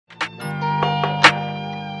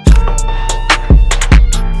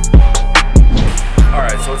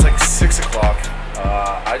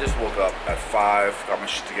woke up at 5, got my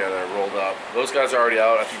shit together, rolled up. Those guys are already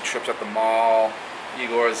out. I think Tripp's at the mall.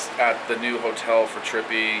 Igor's at the new hotel for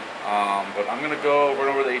Trippie. But I'm gonna go run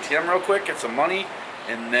over to the ATM real quick, get some money,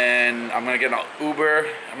 and then I'm gonna get an Uber.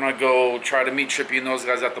 I'm gonna go try to meet Trippie and those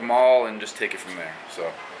guys at the mall and just take it from there. So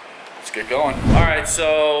let's get going. All right,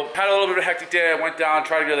 so had a little bit of a hectic day. I went down,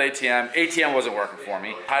 tried to go to the ATM. ATM wasn't working for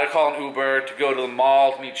me. I had to call an Uber to go to the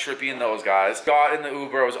mall to meet Trippie and those guys. Got in the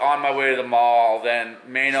Uber, I was on my way to the mall. Then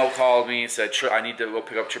Mano called me and said, I need to go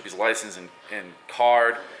pick up Trippie's license and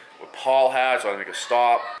card. What Paul had, so I had to make a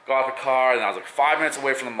stop. Got out the car, and I was like 5 minutes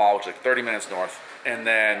away from the mall, which is like 30 minutes north. And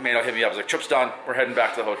then Mano hit me up. I was like, Trip's done. We're heading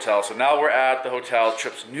back to the hotel. So now we're at the hotel,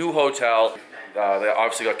 Trip's new hotel. They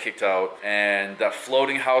obviously got kicked out, and that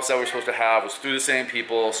floating house that we were supposed to have was through the same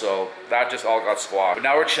people, so that just all got squashed. But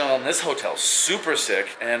now we're chilling. This hotel's super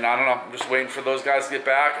sick, and I don't know, I'm just waiting for those guys to get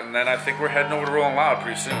back, and then I think we're heading over to Rolling Loud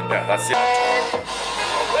pretty soon. Yeah, that's it.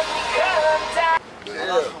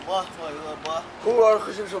 Hoe hard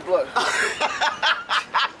gezien zo'n blood?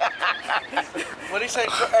 What do you say?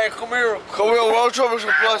 Hey, come here. Kom hier, waarom zo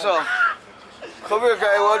zo'n blood af? Kom hier,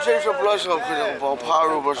 kijk, waarom zo zo'n blood af? Een paar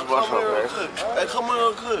roebers op was af. Hey, come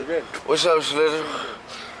here, good. What's up, Slither?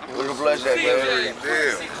 Where's the blood at, man?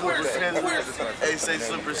 Hey, say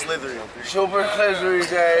super slithery. Super slithery,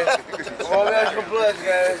 guys. Waarom is zo'n blood,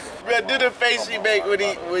 guys? Man, do the face you make when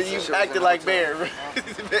you acted like Bear.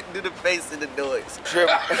 Do the face and the noise. Trip.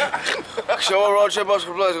 Show a road trip als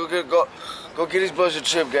blood. Go get his blood to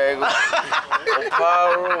Trip, gang.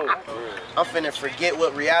 I'm finna forget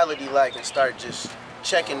what reality like and start just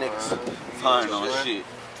checking niggas. Fine on shit.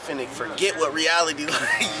 Finna forget what reality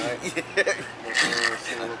like.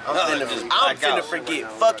 I'm finna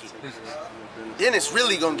forget. Fuck it. Then it's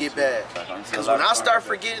really gonna get bad. Cause when I start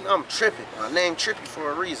forgetting, I'm tripping. My name Trippie for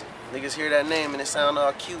a reason. Niggas hear that name and it sound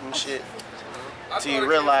all cute and shit. Till you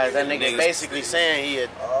realize that nigga's basically saying he a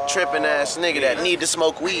tripping ass nigga that need to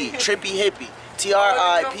smoke weed. Trippie hippie.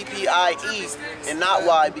 T-R-I-P-P-I-E and not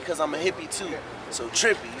Y because I'm a hippie too. So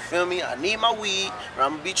Trippie, you feel me? I need my weed or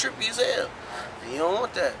I'm gonna be trippy as hell. And you don't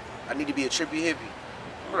want that. I need to be a trippy hippie.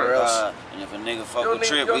 Or else. And if a nigga fuck with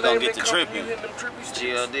Trip, we gon' get to tripping.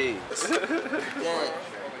 GLD.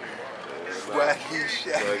 Swaggy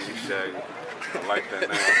Shaggy. I like that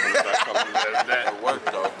name. I call him that. It worked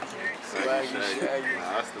though. Swaggy Shaggy.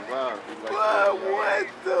 Nah, that's the vibe. What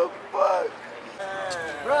the fuck?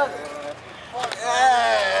 Brother.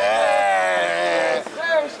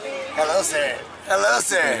 Hello, sir. Hello,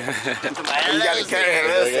 sir. You gotta carry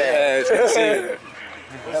hello, sir.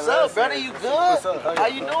 What's up, brother? You good? What's up? How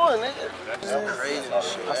you doing, nigga? So crazy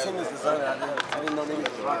shit. I seen this designer. I didn't know they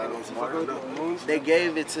was rocking this. They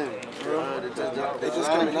gave it to me. They just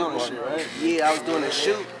coming out and shit, right? Yeah, I was doing a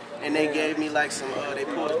shoot, and they gave me like some, they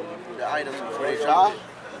pulled the items before they dropped.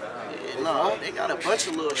 Yeah, no, they got a bunch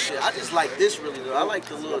of little shit. I just like this really though. I like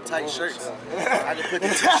the little tight shirts. I can put the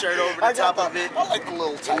t-shirt over the top of it. I like the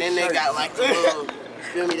little tight and then they got like the little, you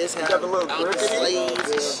feel me, this got the little sleeves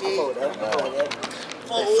and shit.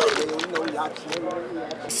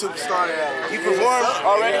 Superstar. You performed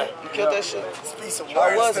already? You killed that shit? Speak some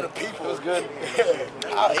How was to it? the people. It was good.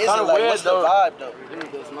 How is it like? What's the vibe though?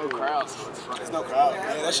 There's no crowd, so it's fun. There's no crowd.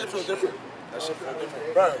 Yeah, that shit feel different. That shit feel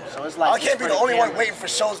different. Bro, so it's like I can't be the only one waiting for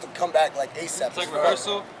shows to come back like ASAP. It's like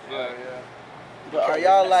rehearsal? Yeah. But are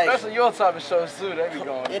y'all like... Especially your type of shows too, they be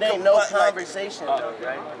going. It ain't no conversation though,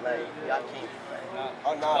 right? Like, y'all can't...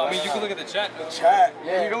 Oh, no. I mean, you can look at the chat. Chat.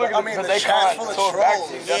 Yeah, you can look at the chat's full of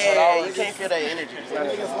trolls. Yeah, you can't feel that energy.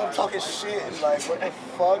 Niggas love talking shit. Like, what the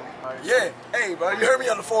fuck? Yeah. Hey, bro, you heard me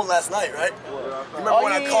on the phone last night, right? You remember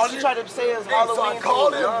when I called you? You tried to say it was So Halloween. I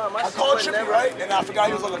called him. I called Trippie, right? And I forgot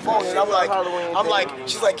he was on the phone. And I'm like,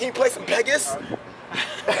 she's like, can you play some Pegasus?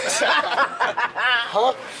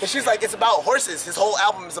 Huh? And she's like, it's about horses. His whole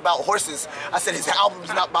album is about horses. I said, his album is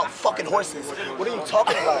not about fucking horses. What are you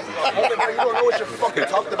talking about? I was like, bro, you don't know what you're fucking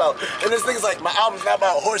talking about. And this thing's like, my album's not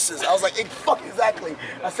about horses. I was like, fuck exactly.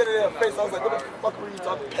 I said it in her face. I was like, what the fuck were you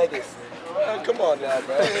talking Pegasus? Come on now,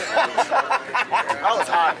 bro. I was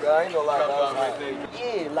hot, bro. I ain't gonna lie, bro. I was hot.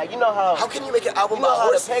 Yeah, like you know how... How can you make an album you know about how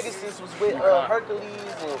horses? the Pegasus was with Hercules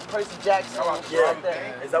and Percy Jackson and shit like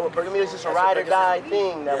that? Is that what For me, it was just a ride or die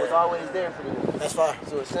thing that was always there for me. That's fine.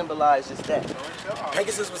 So it symbolized just that.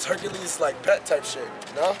 Pegasus was Hercules' like pet type shit,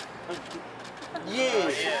 no? Yeah.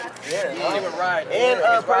 Yeah. Even ride. And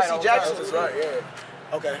Percy Jackson. That's right, yeah.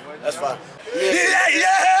 Okay, that's fine. Yeah.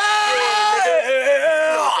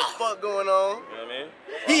 What the fuck going on? You know what I mean?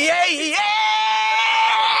 Yeah.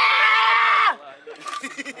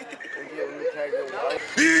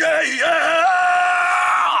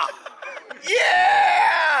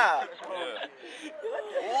 Yeah.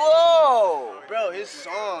 What?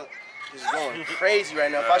 going crazy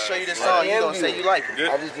right now. If I show you this song, you gonna say you like it.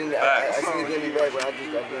 I just didn't. I seen it get me back, but I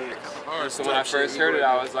didn't. So when I first heard it,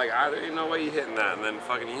 I was like, there ain't no way you hitting that. And then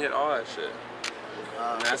fucking you hit all that shit.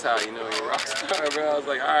 And that's how you know you're a rock star, bro. I was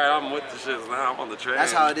like, all right, I'm with the shits now. I'm on the train.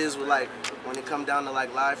 That's how it is with like when it come down to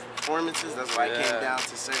like live performances. That's why it came down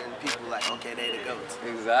to certain people like, okay, they the goats.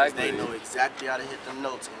 Exactly. They know exactly how to hit them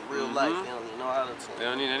notes in real life. They don't even know how to. They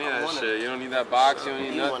don't need any of that shit. You don't need that box. You don't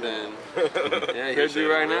need nothing. Yeah, he'll do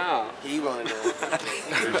right now. He wanted to.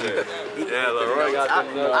 Yeah, Laroi got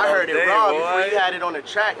them. I heard it raw before you had it on the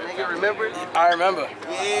track, nigga. Remember? I remember.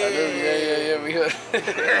 Yeah. We good.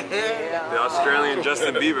 The Australian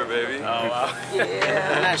Justin Bieber, baby. Oh, wow. Yeah.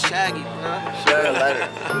 And that's Shaggy, bro. Sure, later.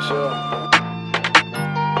 For sure.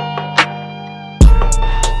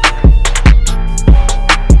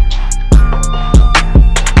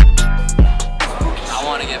 I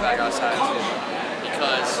want to get back outside too,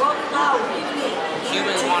 because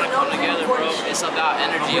humans want to come together, bro. It's about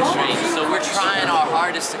energy exchange. So we're trying our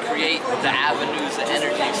hardest to create the avenues, the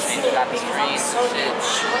energy exchange. We got the screens, shit,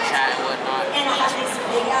 chat and whatnot.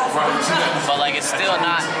 But like, it's still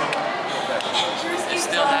not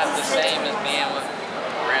the same as being with a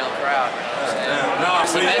real crowd. No,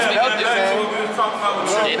 it's the best we can do.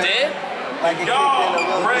 It did?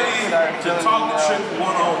 Y'all ready to talk Trip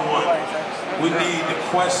one-on-one? We need the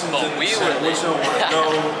questions in the chat. Which one want to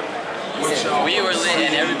go? We were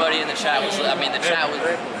lit, and everybody in the chat was lit. I mean, the chat was.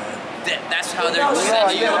 That's how they're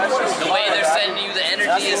sending you. The way they're sending you the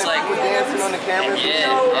energy is like. Dancing on the camera.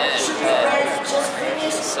 Yeah.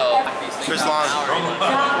 So. Chris Long.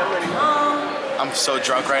 I'm so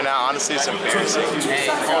drunk right now. Honestly, it's embarrassing. Hey,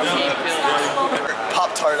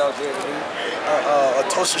 Pop-Tart out there, dude. A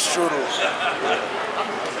toaster strudel.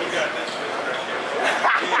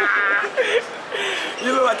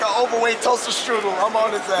 You look like an overweight toaster strudel. I'm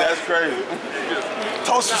on his ass. That's crazy.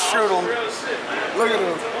 Toaster strudel. Look at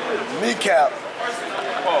him. Kneecap.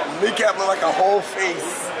 Kneecap look like a whole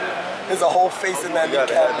face. There's a whole face in that kneecap.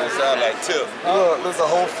 That sound like Tip. Look, there's a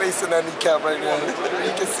whole face in that kneecap right now.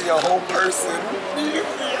 You can see a whole person.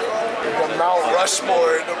 The Mount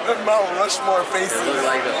Rushmore faces. It looks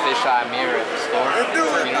like the fisheye mirror at the store. You know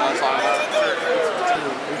what I'm talking about?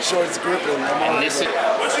 Make sure it's gripping. And this is.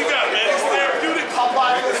 What you got, man? It's therapeutic.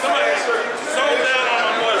 Somebody slow down on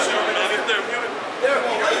my boy, man. It's therapeutic.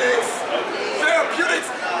 Therapeutics.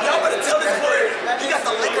 Y'all better tell this boy he got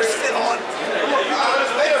the Lakers fit on.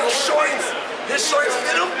 His shorts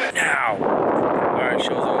fit him. Now. Alright,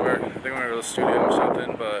 show's over. I think I'm gonna go to the studio or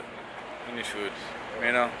something, but I need food.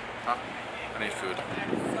 You know? Huh? I need food.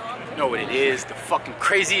 You know what it is? The fucking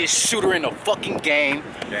craziest shooter in the fucking game.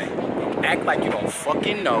 Act like you don't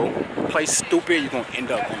fucking know. Play stupid, you're gonna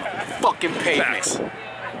end up on the fucking pavement. Facts.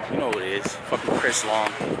 You know what it is? Fucking Chris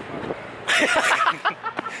Long.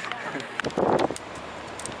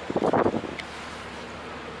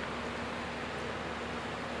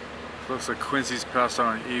 Looks like Quincy's passed out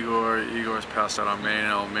on Igor. Igor's passed out on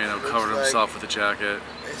Mano. Mano covered himself with a jacket.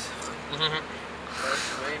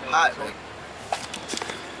 Hot, man.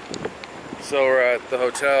 So we're at the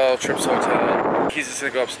hotel, Tripp's hotel. He's just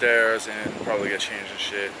gonna go upstairs and probably get changed and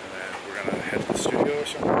shit, and then we're gonna head to the studio or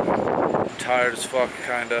something. I'm tired as fuck,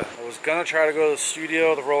 kinda. I was gonna try to go to the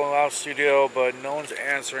studio, the Rolling Loud studio, but no one's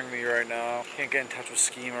answering me right now. Can't get in touch with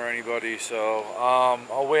Scheme or anybody, so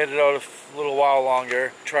I'll wait it out a little while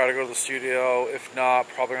longer. Try to go to the studio. If not,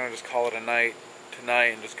 probably gonna just call it a night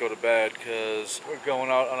tonight and just go to bed, because we're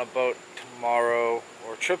going out on a boat tomorrow,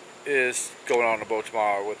 or Tripp is going on a boat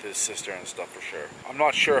tomorrow with his sister and stuff for sure. I'm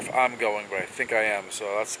not sure if I'm going, but I think I am, so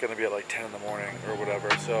that's gonna be at like 10 in the morning or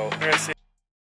whatever, so we're gonna see.